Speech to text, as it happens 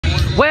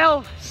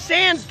Well,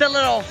 sans the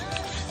little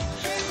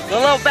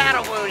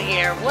battle wound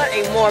here. What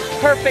a more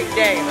perfect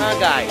day, huh,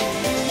 guys?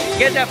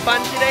 You guys have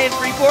fun today in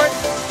Freeport?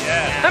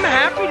 Yeah. I'm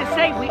happy to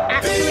say we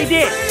actually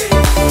did.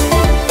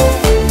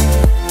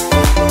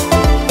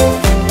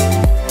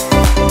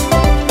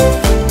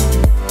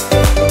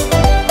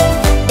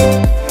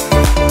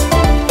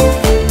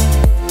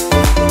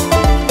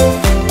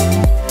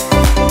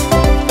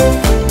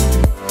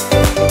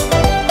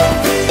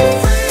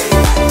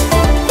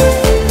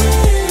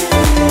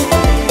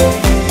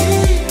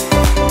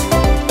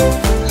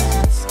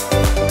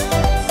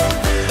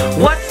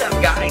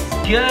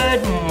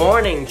 Good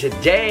morning.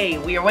 Today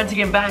we are once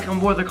again back on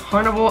board the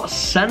Carnival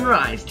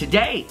Sunrise.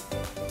 Today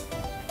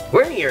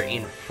we're here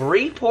in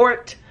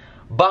Freeport,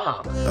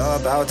 Bahamas.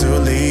 About to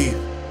leave,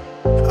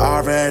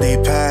 already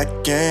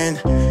packing.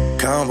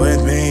 Come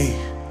with me,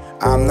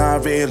 I'm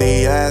not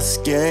really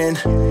asking.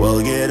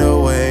 We'll get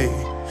away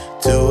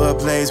to a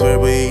place where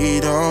we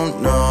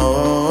don't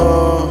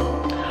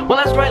know. Well,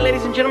 that's right,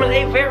 ladies and gentlemen,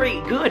 a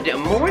very good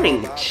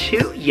morning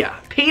to ya.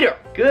 Peter,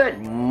 good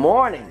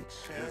morning.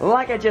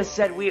 Like I just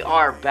said, we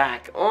are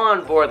back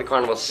on board the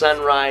Carnival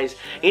Sunrise.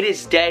 It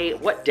is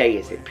what day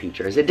is it,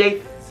 Peter? Is it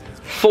day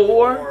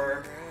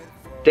 4?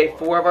 Day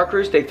 4 of our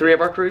cruise, day 3 of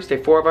our cruise, day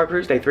 4 of our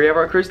cruise, day 3 of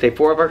our cruise, day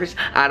 4 of our cruise?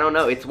 I don't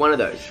know, it's one of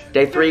those.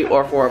 Day 3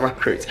 or 4 of our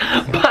cruise.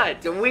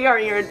 But we are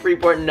here in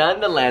Freeport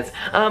nonetheless.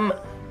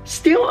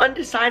 Still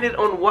undecided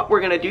on what we're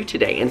gonna do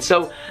today, and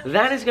so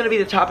that is gonna be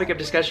the topic of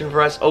discussion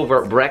for us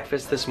over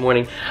breakfast this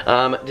morning,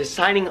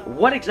 deciding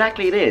what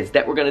exactly it is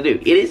that we're gonna do.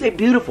 It is a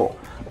beautiful,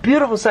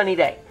 beautiful sunny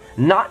day.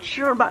 Not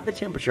sure about the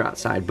temperature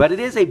outside, but it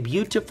is a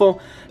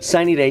beautiful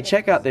sunny day.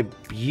 Check out the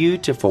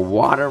beautiful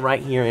water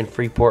right here in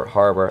Freeport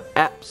Harbor.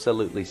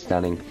 Absolutely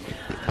stunning.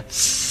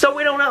 So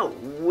we don't know.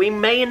 We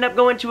may end up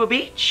going to a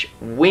beach.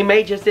 We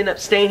may just end up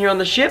staying here on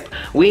the ship.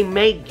 We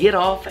may get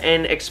off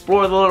and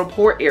explore the little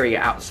port area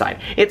outside.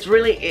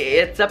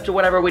 It's up to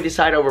whatever we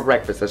decide over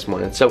breakfast this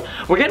morning. So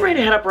we're getting ready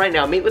to head up right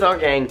now, meet with our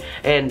gang,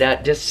 and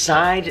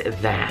decide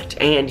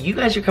that. And you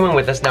guys are coming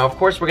with us. Now, of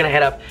course, we're gonna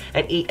head up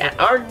and eat at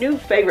our new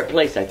favorite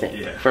place, I think,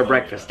 for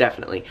breakfast,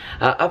 definitely.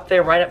 Up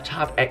there, right up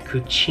top at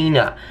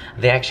Cucina.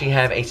 They actually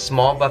have a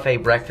small buffet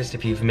breakfast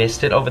if you've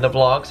missed it over the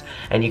vlogs,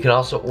 and you can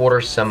also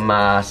order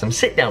some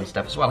sit-down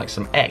stuff as well, like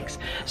some eggs.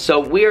 So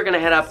we are gonna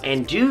head up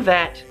and do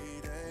that,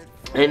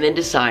 and then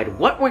decide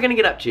what we're gonna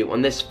get up to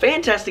on this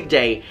fantastic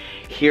day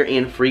here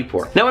in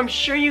Freeport. Now, I'm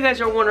sure you guys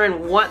are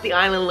wondering what the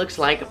island looks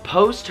like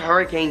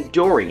post-Hurricane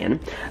Dorian.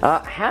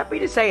 Happy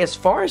to say, as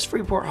far as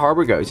Freeport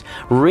Harbor goes,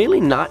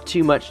 really not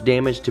too much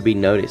damage to be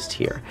noticed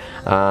here.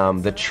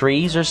 The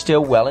trees are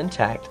still well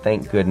intact,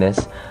 thank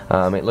goodness.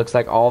 It looks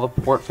like all the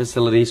port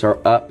facilities are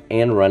up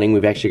and running.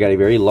 We've actually got a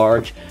very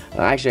large,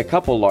 actually a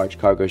couple large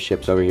cargo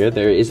ships over here.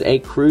 There is a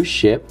cruise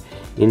ship,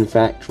 in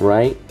fact,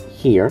 right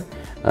here.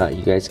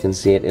 You guys can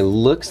see it. It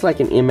looks like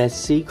an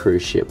MSC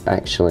cruise ship,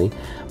 actually,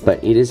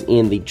 but it is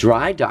in the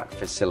dry dock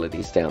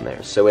facilities down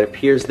there. So it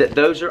appears that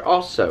those are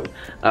also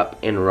up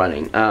and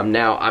running.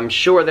 Now, I'm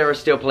sure there are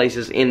still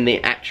places in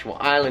the actual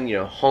island, you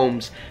know,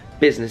 homes,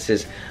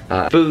 businesses,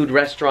 food,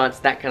 restaurants,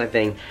 that kind of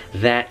thing,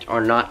 that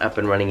are not up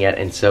and running yet,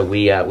 and so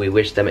we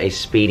wish them a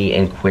speedy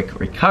and quick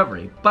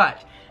recovery.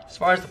 But as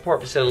far as the port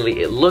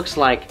facility, it looks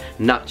like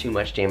not too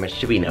much damage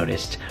to be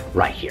noticed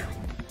right here.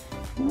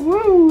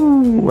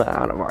 Woo!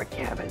 Out of our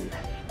cabin.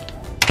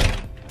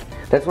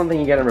 That's one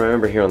thing you gotta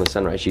remember here on the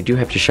Sunrise. You do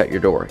have to shut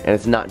your door, and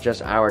it's not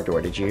just our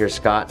door. Did you hear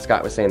Scott?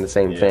 Scott was saying the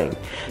same thing.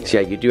 So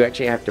yeah, you do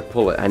actually have to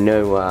pull it. I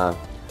know a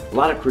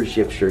lot of cruise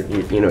ships are,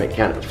 you know, it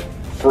kind of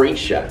free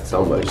shuts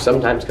almost.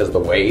 Sometimes because of the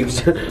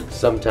waves,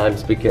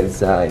 sometimes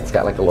because it's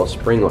got like a little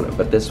spring on it.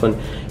 But this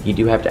one, you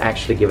do have to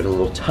actually give it a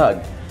little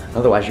tug.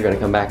 Otherwise, you're gonna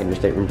come back and your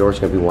stateroom door is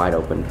gonna be wide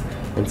open,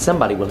 and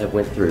somebody will have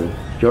went through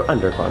your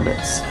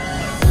undergarments.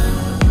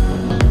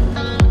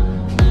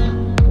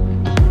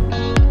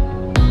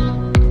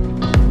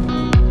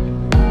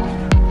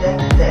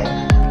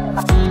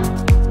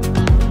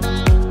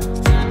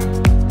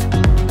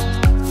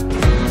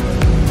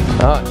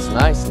 Oh, it's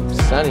nice and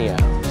sunny out.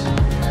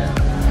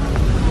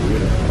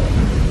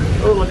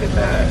 Beautiful. Oh, look at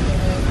that.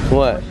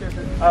 What?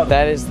 Oh.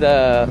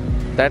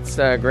 That's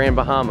Grand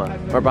Bahama,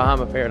 or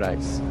Bahama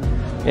Paradise.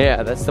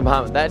 Yeah, that's the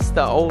Bahama. That's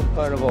the old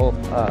Carnival,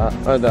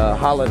 or the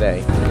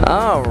Holiday.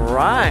 All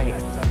right,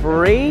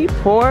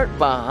 Freeport,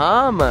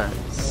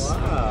 Bahamas.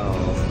 Wow.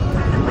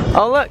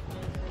 Oh, look,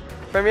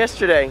 from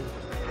yesterday,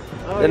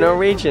 the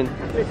Norwegian.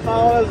 They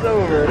followed us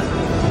over.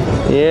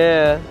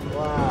 Yeah.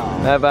 Wow.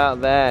 How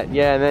about that?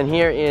 Yeah, and then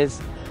here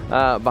is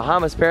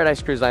Bahamas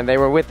Paradise Cruise Line. They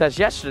were with us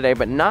yesterday,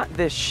 but not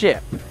this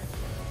ship.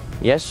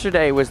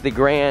 Yesterday was the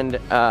Grand,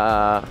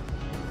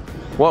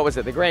 what was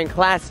it? The Grand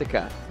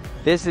Classica.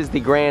 This is the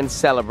Grand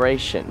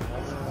Celebration.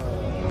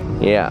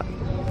 Yeah.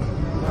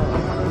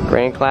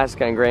 Grand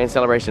Classica and Grand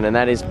Celebration, and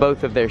that is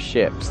both of their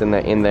ships in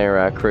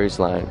their cruise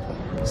line.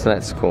 So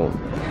that's cool.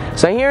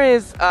 So here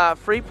is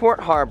Freeport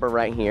Harbor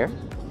right here.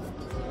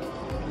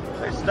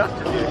 There's stuff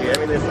to do here.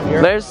 I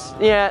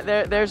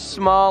mean, there's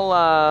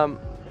small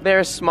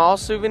there's small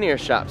souvenir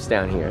shops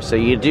down here, so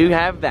you do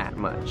have that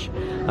much.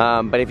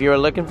 But if you are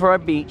looking for a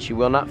beach, you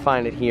will not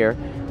find it here.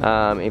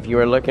 If you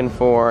are looking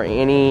for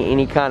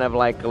any kind of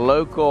like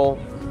local,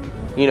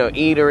 you know,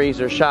 eateries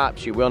or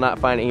shops, you will not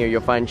find it here.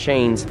 You'll find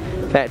Chains,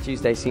 Fat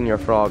Tuesday, Senior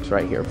Frogs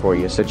right here for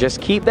you. So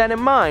just keep that in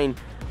mind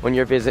when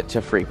your visit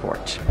to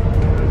Freeport.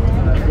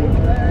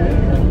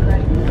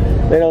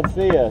 They don't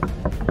see us.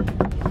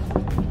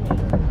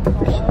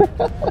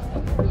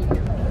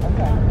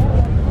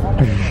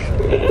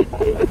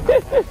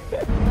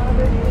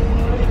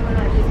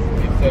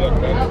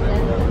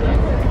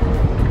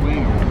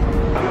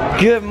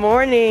 Good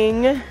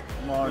morning.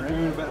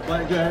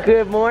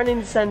 Good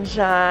morning,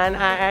 sunshine.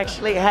 I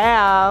actually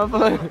have.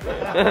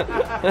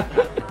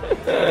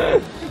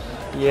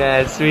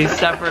 Yes, we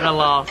suffered a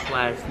loss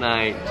last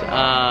night.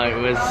 It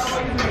was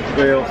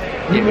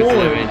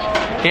savage.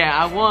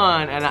 Yeah, I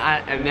won, and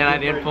then I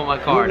didn't pull my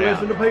card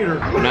out. Listen to Peter.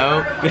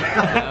 Nope.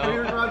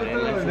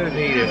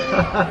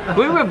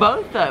 We were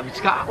both up.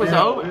 Scott was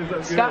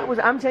over. Scott was.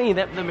 I'm telling you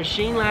that the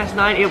machine last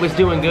night, it was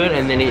doing good,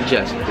 and then it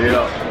just.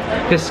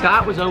 Yeah. Because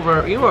Scott was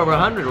over. You were over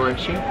 100, weren't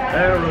you?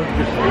 Barely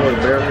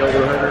over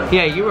 100.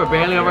 Yeah, you were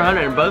barely over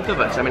 100, and both of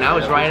us. I mean, I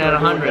was right at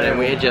 100, and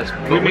we just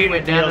we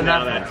went down to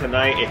nothing. That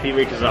tonight, if he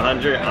reaches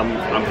 100,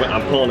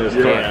 I'm pulling his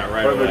card out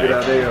right away. Good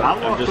idea.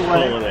 I'm just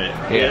pulling it.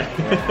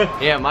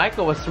 Yeah. Yeah,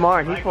 Michael was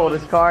smart. He pulled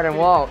his card and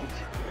walked.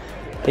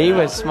 He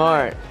was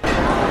smart.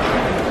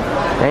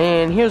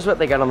 And here's what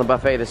they got on the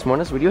buffet this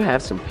morning. So we do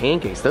have some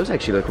pancakes. Those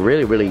actually look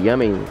really, really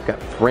yummy. We've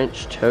got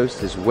French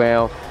toast as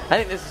well. I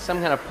think this is some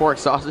kind of pork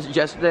sausage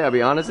yesterday. I'll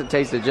be honest, it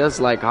tasted just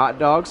like hot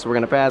dogs, so we're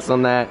gonna pass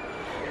on that.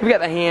 We've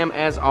got the ham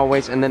as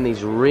always, and then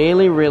these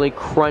really, really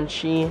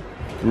crunchy,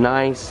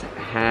 nice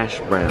hash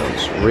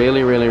browns.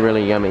 Really, really,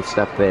 really yummy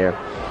stuff there.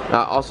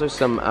 Also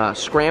some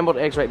scrambled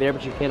eggs right there,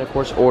 but you can of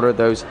course order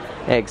those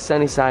eggs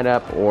sunny side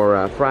up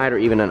or fried or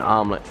even an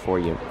omelet for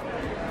you.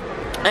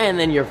 And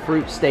then your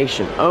fruit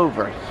station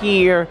over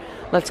here.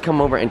 Let's come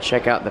over and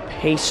check out the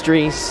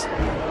pastries.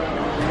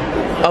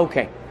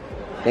 Okay,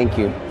 thank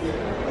you.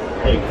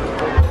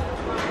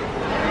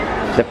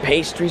 The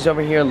pastries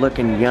over here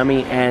looking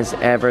yummy as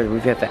ever.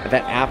 We've got that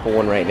apple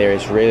one right there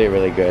is really,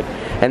 really good.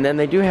 And then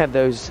they do have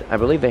those, I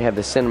believe they have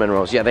the cinnamon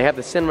rolls. Yeah, they have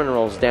the cinnamon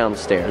rolls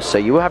downstairs. So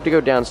you will have to go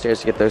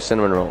downstairs to get those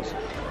cinnamon rolls.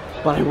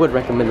 But I would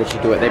recommend that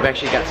you do it. They've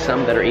actually got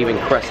some that are even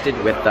crusted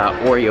with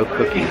Oreo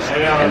cookies.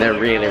 And they're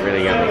really,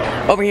 really yummy.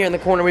 Over here in the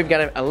corner, we've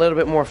got a little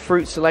bit more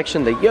fruit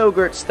selection. The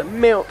yogurts, the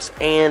milks,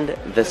 and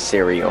the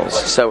cereals.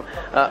 So,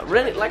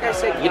 really, like I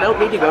said, you don't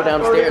need to go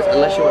downstairs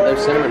unless you want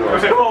those cinnamon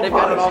rolls. They've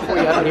got it all for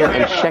you up here,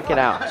 and check it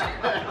out.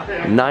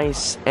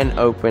 Nice and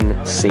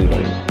open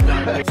seating.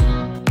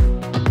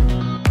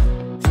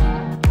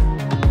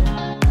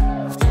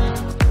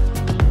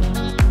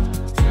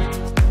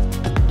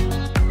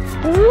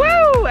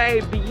 A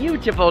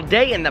beautiful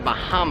day in the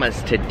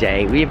Bahamas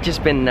today. We have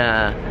just been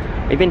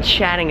we've been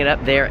chatting it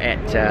up there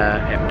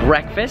at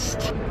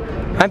breakfast.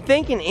 I'm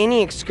thinking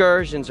any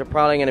excursions are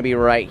probably going to be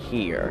right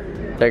here.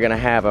 They're going to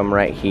have them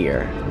right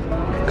here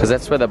because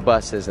that's where the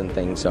buses and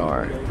things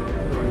are.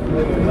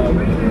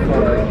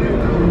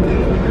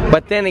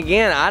 But then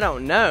again, I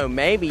don't know.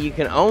 Maybe you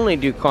can only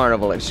do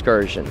Carnival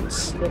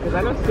excursions. Yeah, because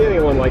I don't see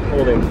anyone like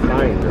holding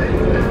signs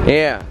right there.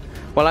 Yeah.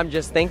 Well, I'm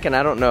just thinking,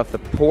 I don't know if the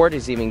port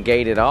is even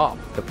gated off.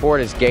 If the port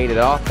is gated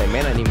off, they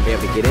may not even be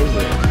able to get in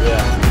here.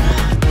 Yeah.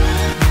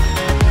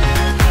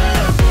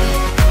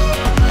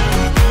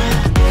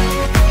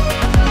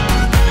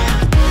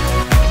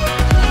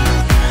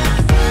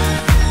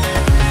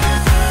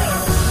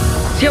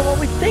 So what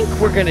we think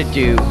we're gonna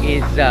do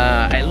is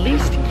at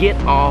least get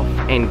off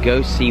and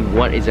go see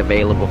what is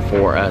available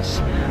for us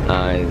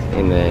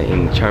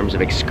in terms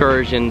of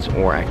excursions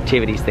or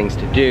activities, things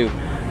to do.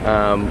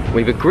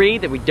 We've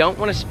agreed that we don't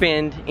want to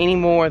spend any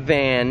more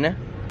than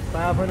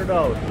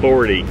 $500.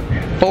 40.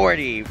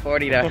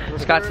 40.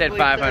 Scott said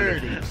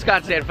 500.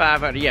 Scott said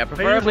 500. Yeah,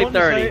 preferably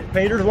 30.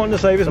 Peter's wanting to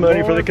save his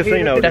money for the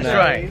casino That's tonight.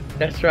 right.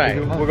 That's right.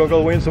 We're gonna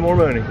go win some more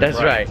money.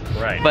 That's right.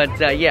 Right.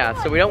 But yeah,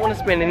 so we don't want to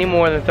spend any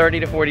more than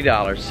 $30 to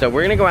 $40. So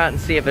we're gonna go out and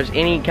see if there's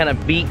any kind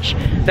of beach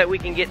that we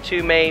can get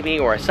to maybe,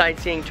 or a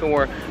sightseeing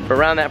tour for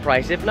around that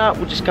price. If not,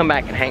 we'll just come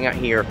back and hang out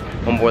here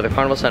on board the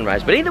Carnival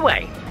Sunrise. But either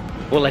way,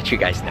 we'll let you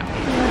guys know.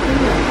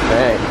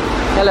 Hey.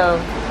 Hello.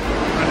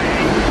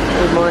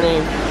 Good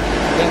morning.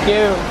 Thank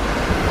you.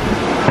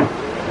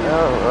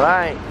 All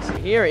right.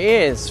 Here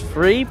is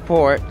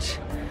Freeport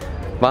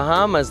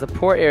Bahamas, the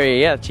port area.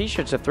 Yeah,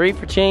 t-shirts are 3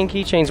 for 10,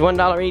 keychains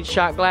 $1 each,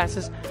 shot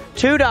glasses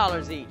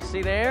 $2 each.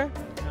 See there?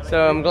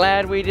 So I'm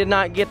glad we did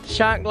not get the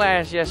shot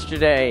glass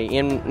yesterday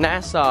in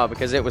Nassau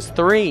because it was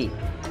 3.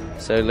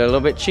 So they're a little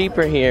bit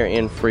cheaper here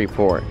in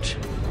Freeport.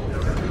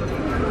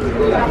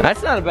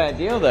 That's not a bad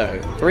deal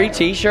though. 3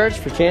 t-shirts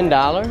for $10?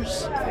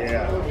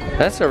 Yeah.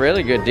 That's a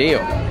really good deal.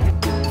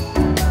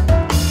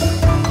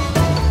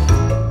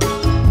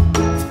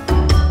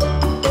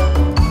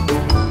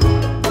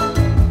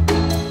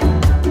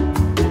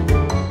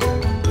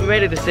 We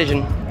made a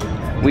decision.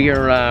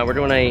 We're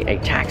doing a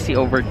taxi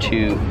over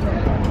to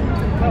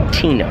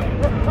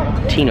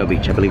Taino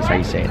Beach, I believe is how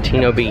you say it.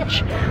 Taino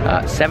Beach,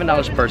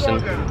 $7 per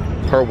person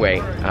per way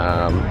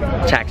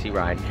taxi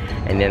ride,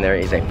 and then there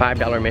is a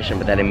 $5 admission,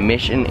 but that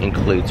admission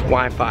includes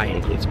Wi-Fi, it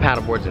includes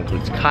paddleboards, it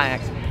includes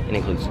kayaks, it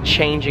includes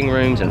changing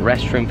rooms and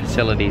restroom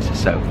facilities.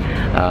 So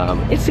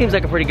it seems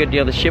like a pretty good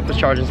deal. The ship was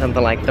charging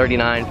something like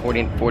 39,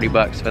 40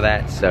 bucks for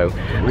that. So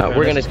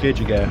we're gonna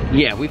sketchy guy.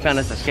 Yeah, we found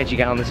us a sketchy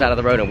guy on the side of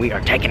the road, and we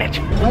are taking it.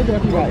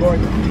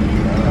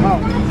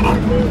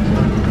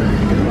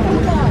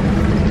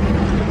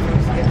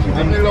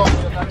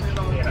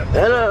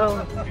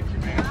 Hello.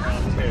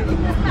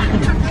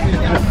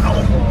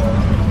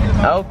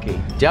 Okie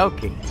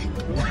dokie.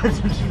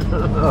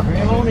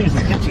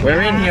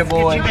 We're in here,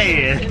 boys.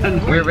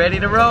 We're ready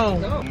to roll.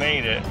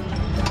 Made it.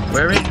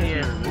 We're in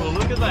here. Well,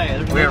 look at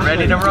that. We're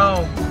ready to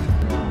roll.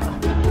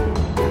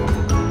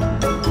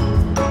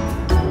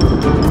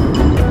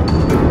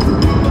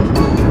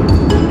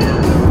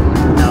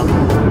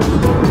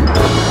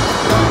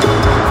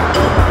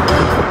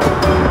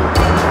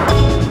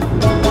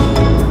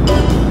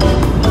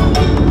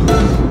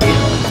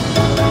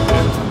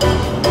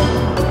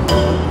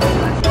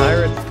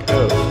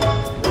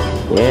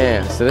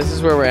 So this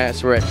is where we're at.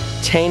 So we're at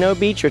Taino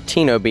Beach or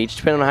Taino Beach,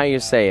 depending on how you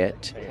say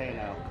it.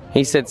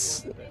 He said,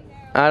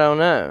 I don't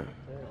know,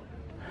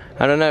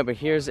 but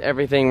here's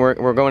everything.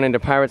 We're going into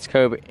Pirates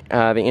Cove.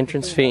 The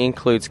entrance fee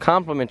includes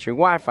complimentary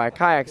Wi-Fi,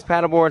 kayaks,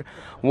 paddleboard,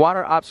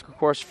 water obstacle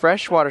course,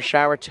 freshwater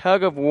shower,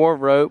 tug of war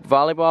rope,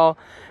 volleyball,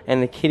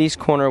 and the kiddies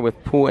corner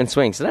with pool and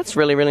swing. So that's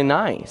really, really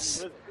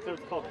nice. So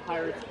it's called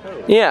Pirates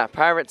Cove. Yeah,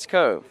 Pirates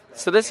Cove.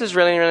 So this is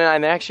really, really nice.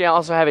 And they actually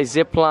also have a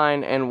zip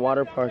line and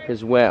water park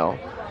as well.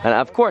 And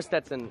of course,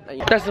 that's a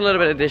little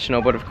bit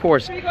additional, but of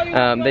course, they do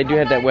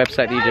have that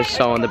website that you just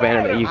saw on the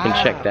banner that you can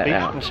check that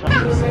out.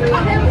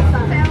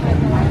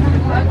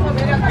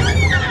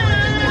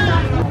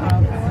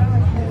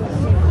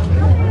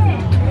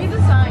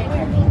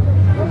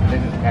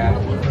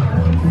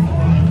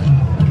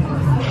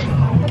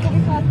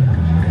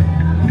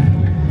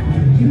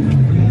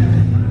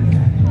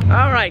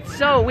 All right,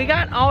 so we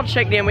got all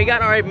checked in. We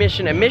got our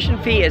admission. Admission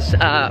fee is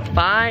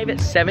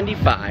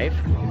 $5.75.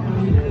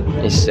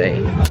 Let's see.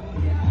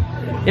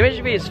 The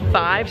admission fee is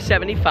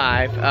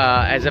 $5.75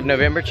 as of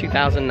November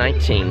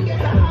 2019.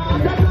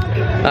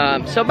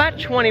 So about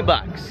 20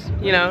 bucks,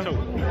 you know?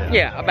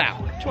 Yeah,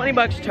 about 20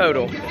 bucks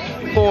total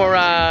for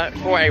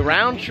a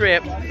round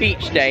trip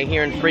beach day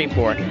here in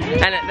Freeport.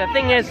 And the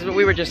thing is what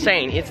we were just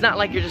saying, it's not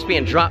like you're just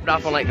being dropped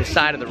off on like the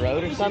side of the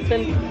road or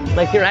something.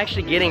 Like you're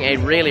actually getting a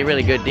really,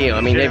 really good deal.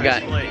 I mean, they've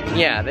got,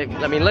 yeah,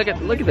 I mean, look at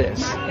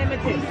this.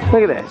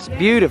 Look at this.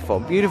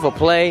 Beautiful, beautiful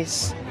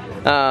place.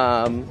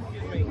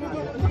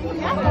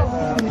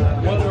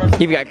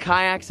 You've got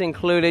kayaks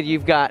included.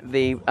 You've got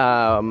the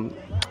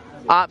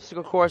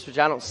obstacle course, which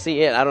I don't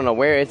see it. I don't know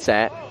where it's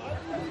at.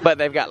 But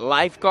they've got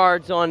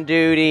lifeguards on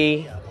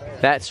duty.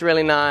 That's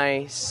really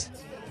nice.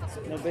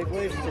 No big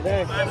waves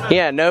today.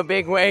 Yeah, no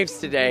big waves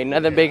today.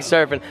 Nothing big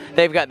surfing.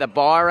 They've got the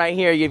bar right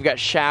here. You've got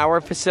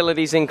shower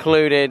facilities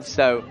included.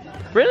 So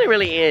really,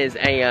 really is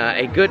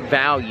a good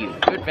value.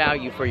 Good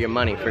value for your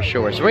money for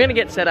sure. So we're gonna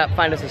get set up,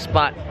 find us a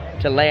spot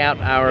to lay out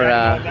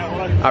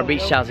our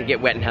beach towels and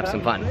get wet and have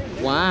some fun.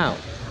 Wow.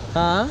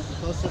 Huh?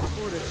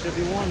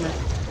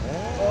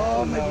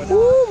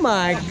 Oh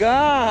my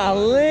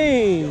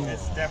golly.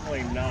 It's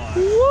definitely not.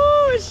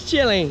 Woo, it's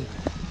chilly.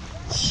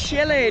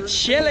 Chilly,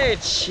 chilly,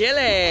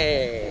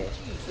 chilly.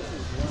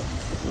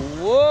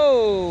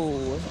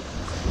 Whoa.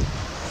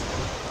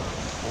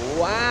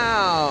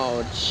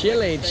 Wow.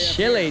 Chilly,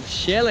 chilly,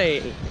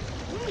 chilly.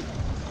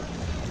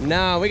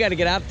 No, we gotta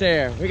get out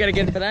there. We gotta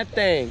get to that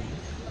thing.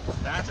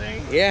 That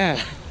thing?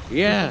 Yeah.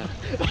 Yeah.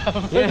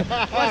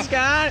 Yeah. What's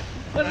Scott?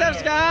 What's up,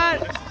 Scott?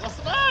 What's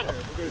the matter?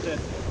 This is a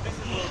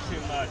little too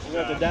much. We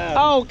got to dive.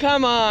 Oh,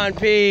 come on,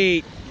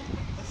 Pete.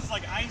 This is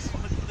like ice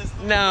with this.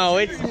 No,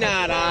 it's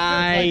not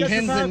ice.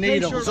 Pins and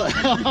needles.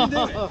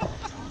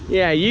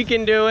 Yeah, you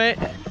can do it.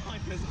 The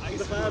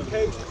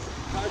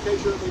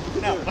 5K shirt we can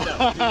do. No, do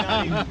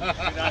not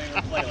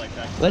even play like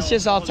that. Let's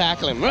just all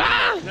tackle him.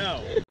 Ah!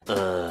 No.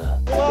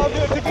 We'll all do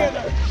it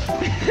together.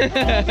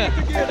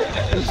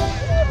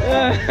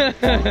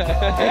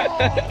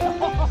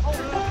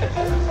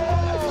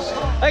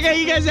 Okay,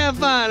 you guys have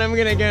fun. I'm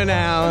gonna go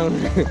now.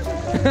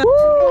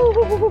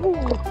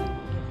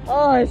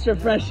 Oh, it's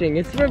refreshing.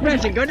 It's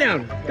refreshing. Go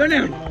down. Go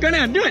down. Go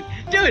down. Do it.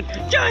 Do it.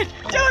 Do it.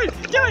 Do it.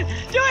 Do it.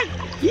 Do it.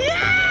 Yeah!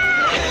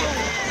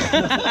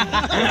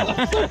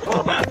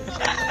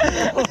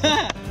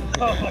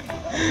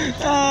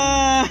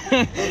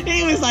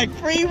 He was like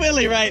Free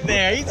Willy right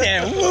there. He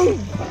said, woo!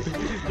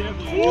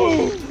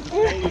 Woo!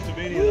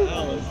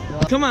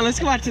 Come on, let's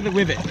go out to the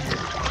Whippet.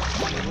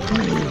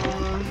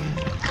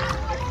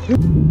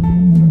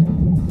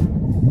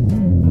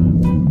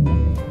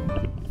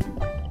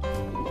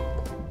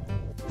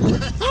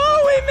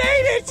 Oh, we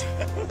made it!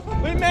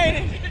 We made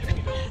it!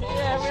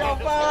 Yeah, we all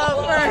fell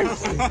out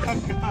first.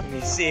 Let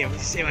me see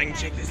if I can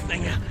check this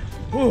thing out.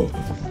 Woo.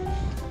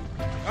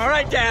 All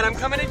right, Dad, I'm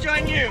coming to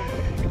join you.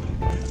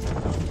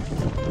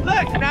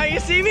 Look, now you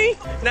see me,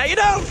 now you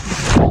don't.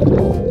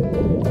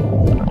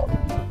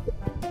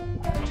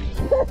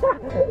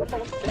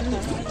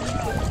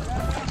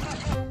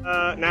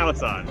 Now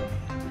it's on.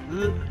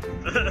 I'm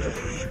gonna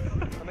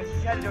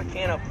try to do a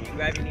canopy. You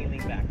grab your knee,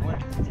 lean back. 1,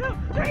 2,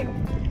 3.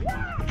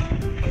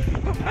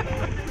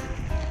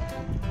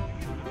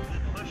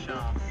 Push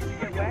off. Did you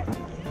get wet?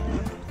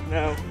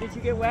 No. Did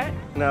you get wet?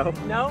 No.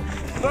 No?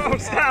 Oh,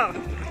 stop!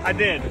 I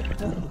did.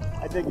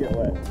 I did get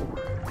wet.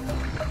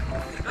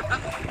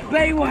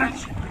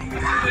 Baywatch!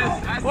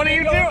 What are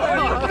you doing?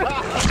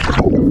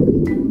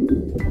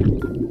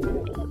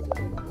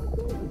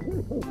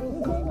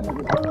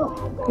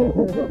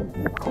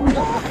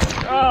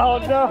 Oh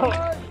no!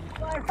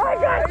 I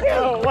got you!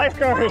 Oh,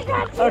 lifeguard!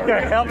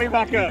 Okay, help me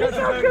back up. I'm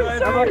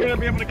not gonna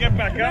be able to get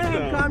back up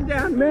though. Calm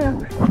down, man.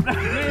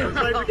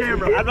 Save the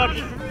camera. I'm not.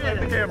 Save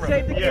the camera.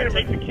 Save the camera.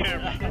 Take the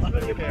camera.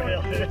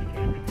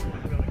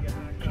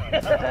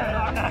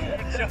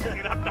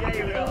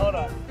 Hold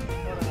on.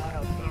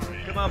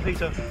 Come on,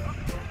 Peter.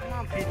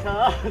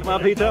 Come on,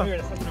 Peter.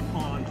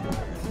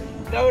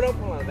 No, don't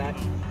pull on that.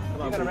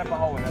 You're gonna rip a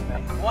hole in that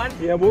thing. 1,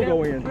 Yeah, we'll 2,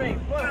 go in. 3,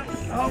 4.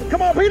 Oh,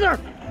 come on, Peter!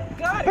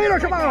 God, Peter,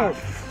 come on!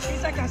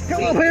 He's like a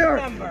Come on, Peter!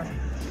 member.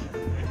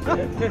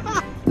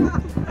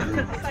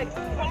 It's like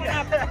pulling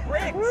out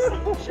bricks.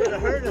 Should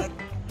have hurt us.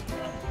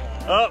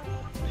 Oh.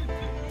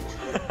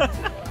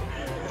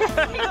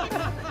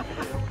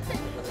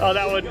 Oh,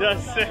 that one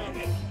does sick.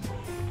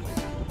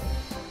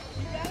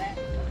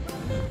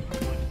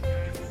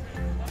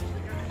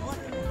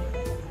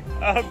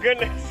 Oh,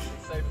 goodness.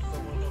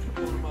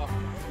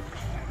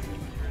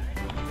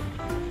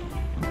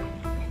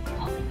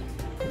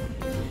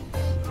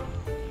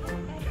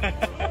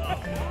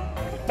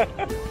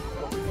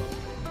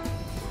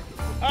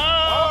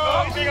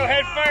 Oh, he's gonna go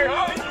head first.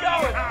 Oh, he's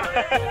going.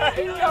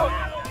 He's going.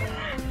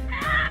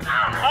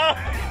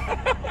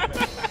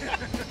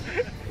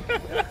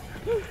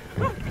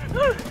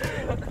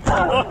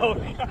 Oh.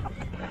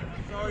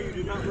 Sorry, you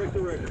did not break the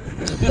record.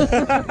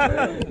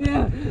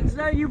 Yeah,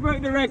 so you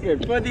broke the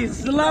record for the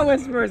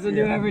slowest person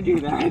to ever do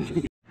that.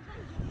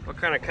 What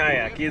kind of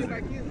kayak is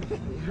it?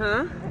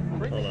 Huh?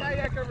 Bring the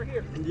kayak over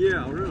here.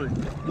 Yeah, really.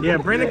 Yeah,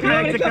 bring the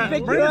kayak to come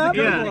pick you up?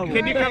 Yeah,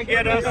 can you come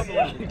get us?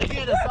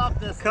 Get us off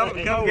this Come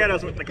get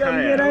us with the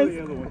Come get kayak.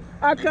 us.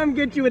 I'll come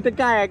get you with the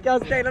kayak. Y'all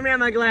stay. Let me have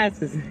my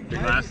glasses.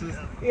 Glasses?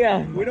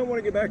 Yeah. We don't want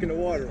to get back in the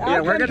water. Yeah,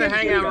 we're gonna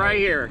hang out right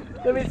here.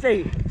 Let me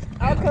see.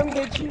 I'll come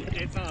get you.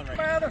 It's on right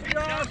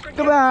now.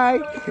 Goodbye.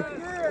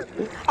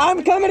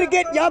 I'm coming to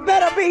get y'all.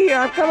 Better be here.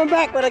 I'm coming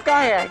back with a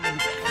kayak.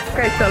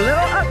 Okay, so little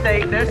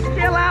update. They're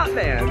still out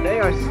there. They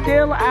are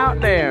still out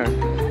there.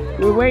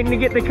 We're waiting to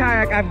get the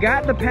kayak. I've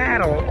got the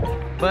paddle,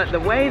 but the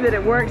way that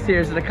it works here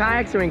is the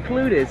kayaks are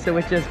included, so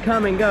it just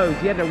come and goes.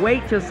 You have to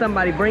wait till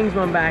somebody brings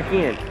one back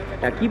in.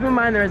 Now keep in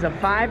mind there is a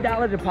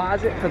 $5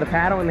 deposit for the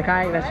paddle and the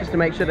kayak. That's just to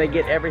make sure they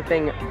get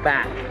everything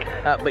back.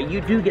 But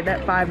you do get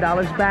that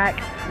 $5 back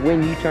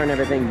when you turn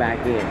everything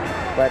back in.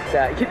 But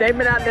they've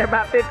been out there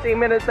about 15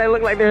 minutes. They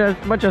look like they're a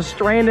bunch of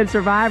stranded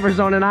survivors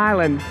on an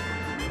island.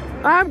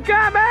 I'm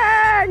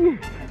coming!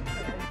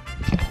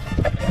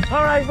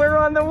 All right, we're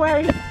on the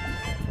way.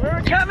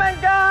 We're coming,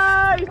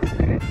 guys!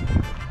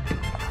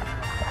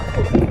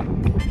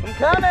 I'm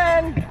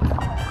coming!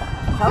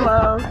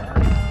 Hello.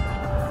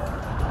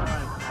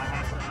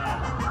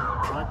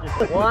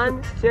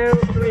 1, 2,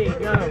 3,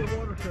 go.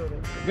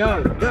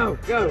 Go, go,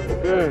 go.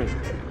 Good.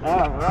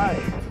 All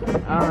right.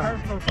 All right.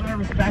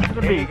 Back to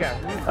the beach.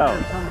 Oh.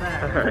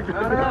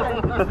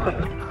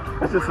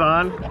 Is this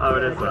on? Oh,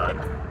 it is on.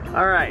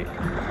 All right.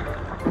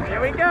 Here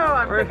we go.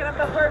 I'm picking up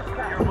the first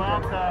guy. You're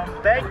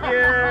welcome. Thank you.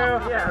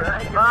 Yeah,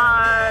 right.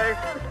 Bye.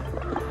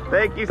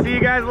 Thank you. See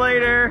you guys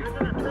later.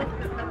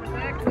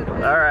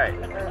 All right.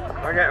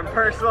 We're getting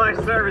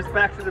personalized service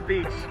back to the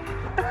beach.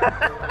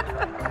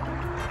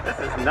 This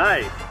is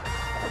nice.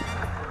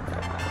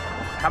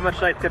 How much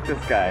should I tip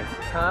this guy?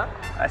 Huh?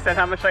 I said,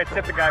 how much should I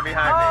tip the guy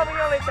behind Oh, me?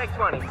 we only take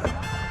 20.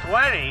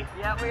 20?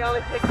 Yeah, we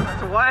only take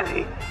 20.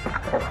 20?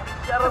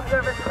 Shuttle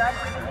service back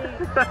to the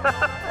beach.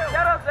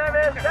 Shuttle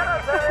service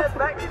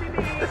back to the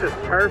beach. This is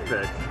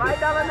perfect.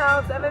 $5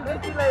 now,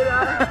 $7.50 later.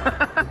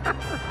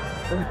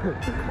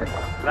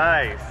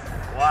 Nice.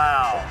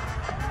 Wow.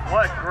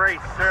 What great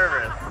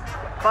service.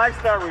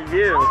 5-star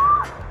review.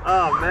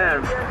 Oh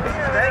man.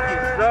 Thank you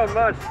so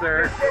much,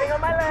 sir. Sitting on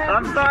my lap.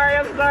 I'm sorry.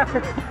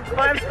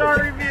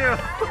 5-star review.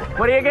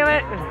 What do you give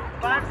it?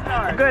 5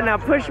 stars. Good, now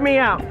push me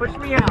out. Push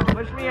me out.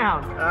 Push me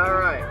out. All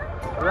right.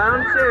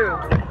 Round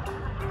 2.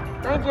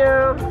 Thank you.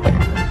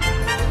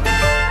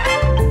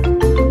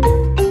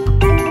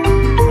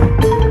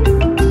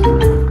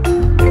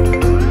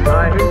 All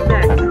right, who's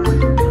next?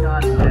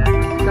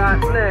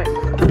 Scott's next.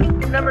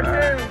 Number 2. All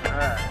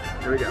right.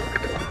 Here we go.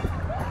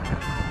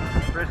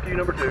 Rescue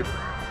number 2.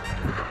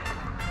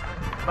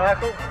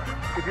 Michael,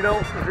 if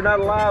you're not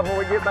alive when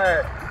we get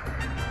back.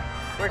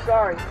 We're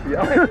sorry.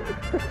 Yeah.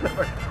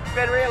 It's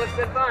been real. It's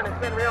been fun. It's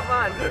been real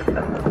fun.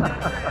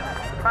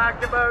 Rock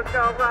the boat,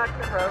 don't rock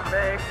the boat,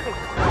 babe.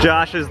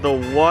 Josh is the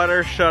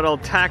water shuttle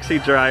taxi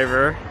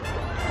driver.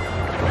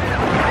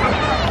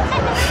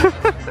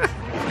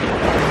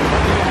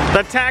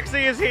 The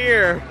taxi is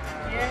here.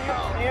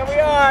 Here we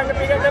are,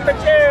 number 2.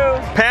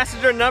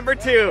 Passenger number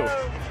 2.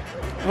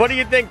 What do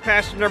you think,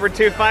 passenger number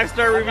 2?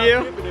 5-star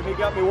review? He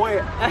got me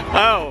wet.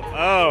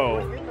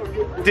 Oh.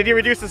 Did you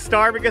reduce the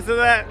star because of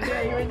that?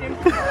 Yeah, you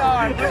reduced the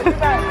star.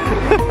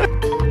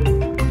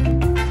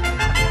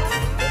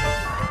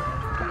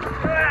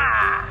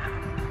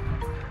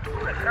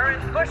 The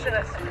current's pushing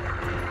us.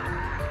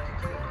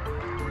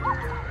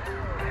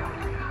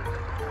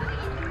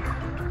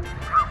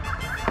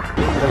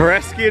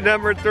 Rescue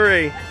number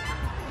 3.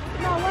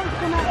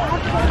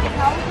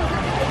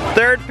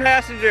 Third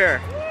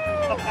passenger.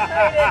 Let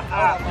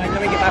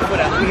me get my foot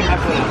up.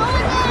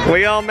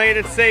 We all made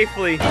it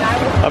safely.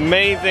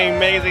 Amazing,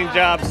 amazing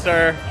job,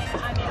 sir.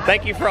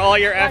 Thank you for all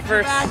your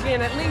efforts. Back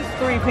in at least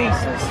 3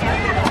 pieces.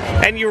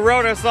 And you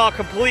rowed us all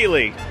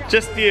completely.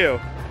 Just you.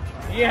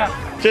 Yeah.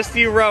 Just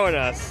you rowing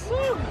us.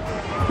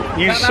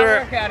 You Got my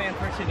sure? workout in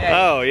for today.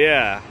 Oh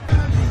yeah.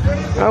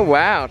 Oh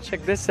wow,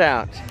 check this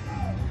out.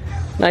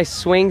 Nice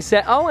swing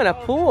set. Oh, and a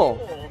pool.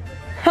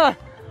 Huh.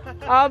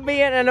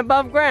 Albeit an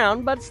above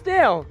ground, but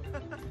still.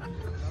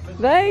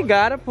 They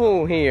got a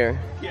pool here.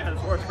 Yeah,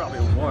 this water's probably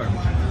warm.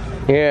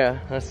 Yeah,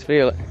 let's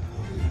feel it.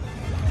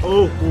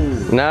 Oh.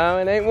 No,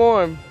 it ain't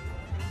warm.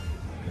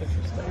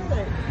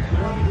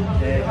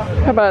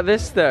 How about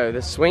this though?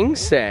 The swing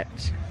set.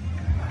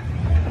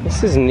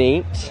 This is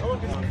neat.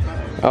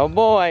 Oh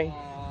boy.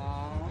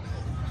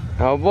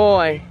 Oh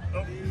boy.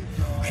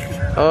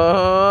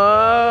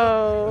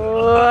 Oh.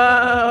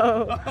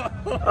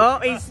 Oh,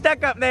 he's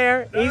stuck up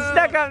there. He's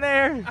stuck up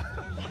there.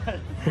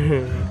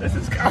 This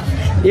is coming.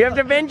 You have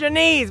to bend your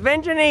knees.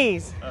 Bend your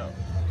knees. Oh.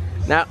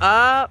 Now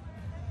up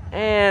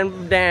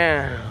and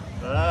down.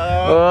 Oh.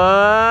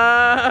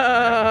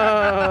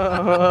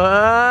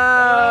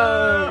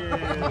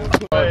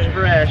 Whoa.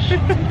 Fresh.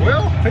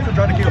 Well, Peter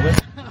tried to kill it.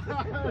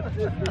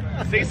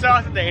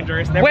 Seesaws are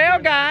dangerous. Well,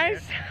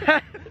 guys.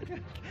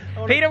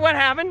 Peter, what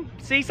happened?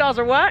 Seesaws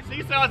are what?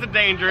 Seesaws are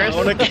dangerous.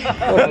 Oh,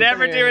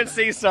 Never doing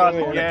seesaws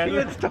again.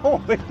 Kid's toy.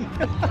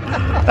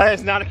 That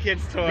is not a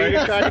kid's toy.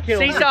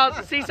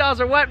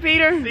 Seesaws are what,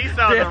 Peter? Seesaws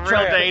are real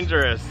traps.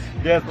 dangerous.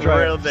 Death Real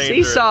traps.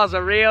 dangerous. Seesaws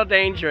are real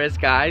dangerous,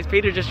 guys.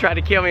 Peter just tried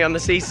to kill me on the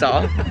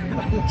seesaw.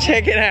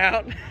 Check it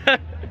out.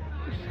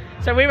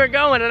 So we were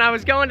going, and I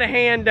was going to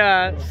hand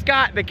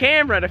Scott the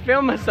camera to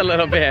film us a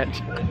little bit.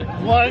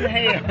 One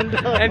hand.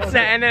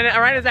 And then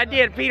right as I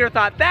did, Peter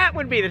thought that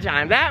would be the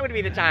time that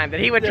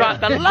he would drop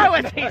the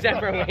lowest he's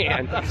ever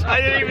went. I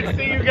didn't even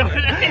see you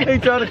going in. He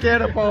tried to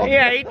catapult.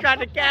 Yeah, he tried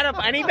to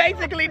catapult, and he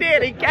basically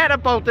did. He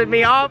catapulted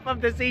me off of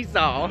the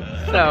seesaw.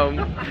 So,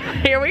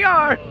 here we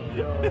are.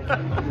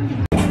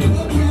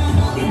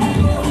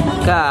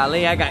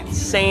 Golly, I got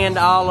sand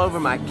all over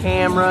my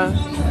camera.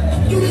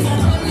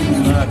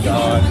 My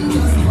God.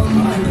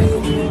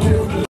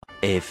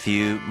 A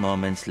few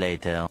moments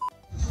later.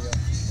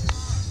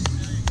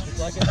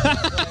 I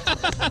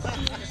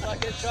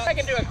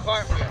can do a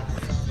cartwheel.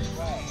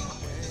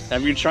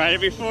 Have you tried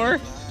it before?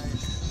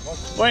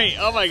 Wait,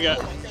 oh my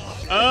God.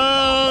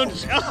 Oh,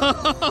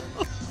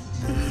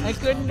 I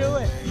couldn't do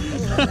it.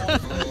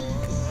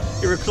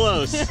 you were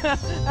close.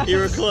 You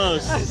were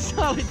close.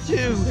 Solid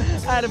 2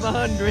 out of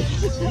 100.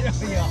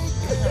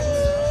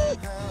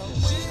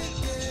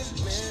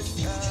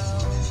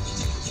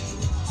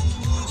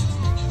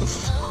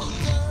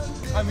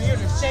 I'm here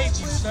to save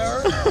you,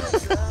 sir.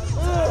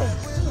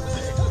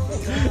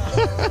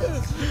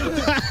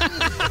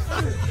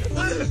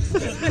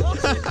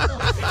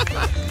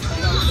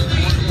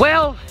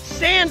 Well,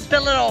 sans the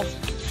little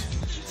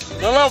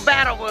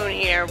battle wound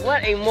here.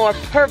 What a more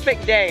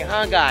perfect day,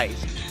 huh, guys?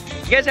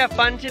 You guys have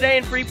fun today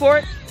in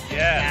Freeport?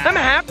 Yeah. I'm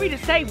happy to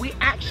say we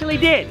actually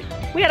did.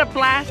 We had a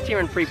blast here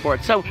in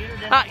Freeport. So,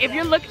 if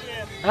you're looking,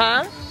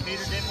 huh?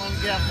 Peter didn't want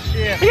to get off the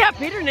ship. Yeah,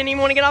 Peter didn't even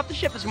want to get off the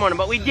ship this morning,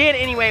 but we did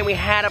anyway, and we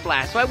had a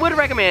blast. So I would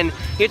recommend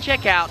you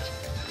check out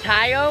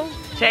Taino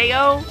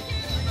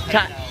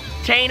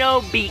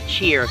Beach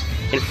here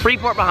in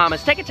Freeport,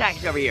 Bahamas. Take a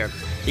taxi over here.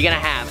 You're gonna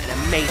have an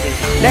amazing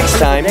time. Next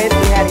time, the day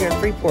that we had here in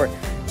Freeport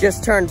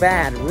just turned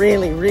bad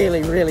really,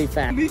 really, really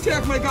fast. Be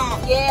careful,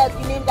 God. Yes,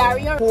 you need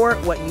diarrhea. For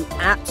what you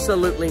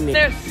absolutely need.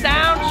 There's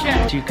sound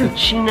check to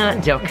Cucina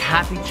del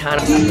Capitano.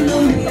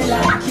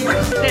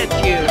 Said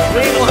you,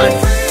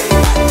 3, 1.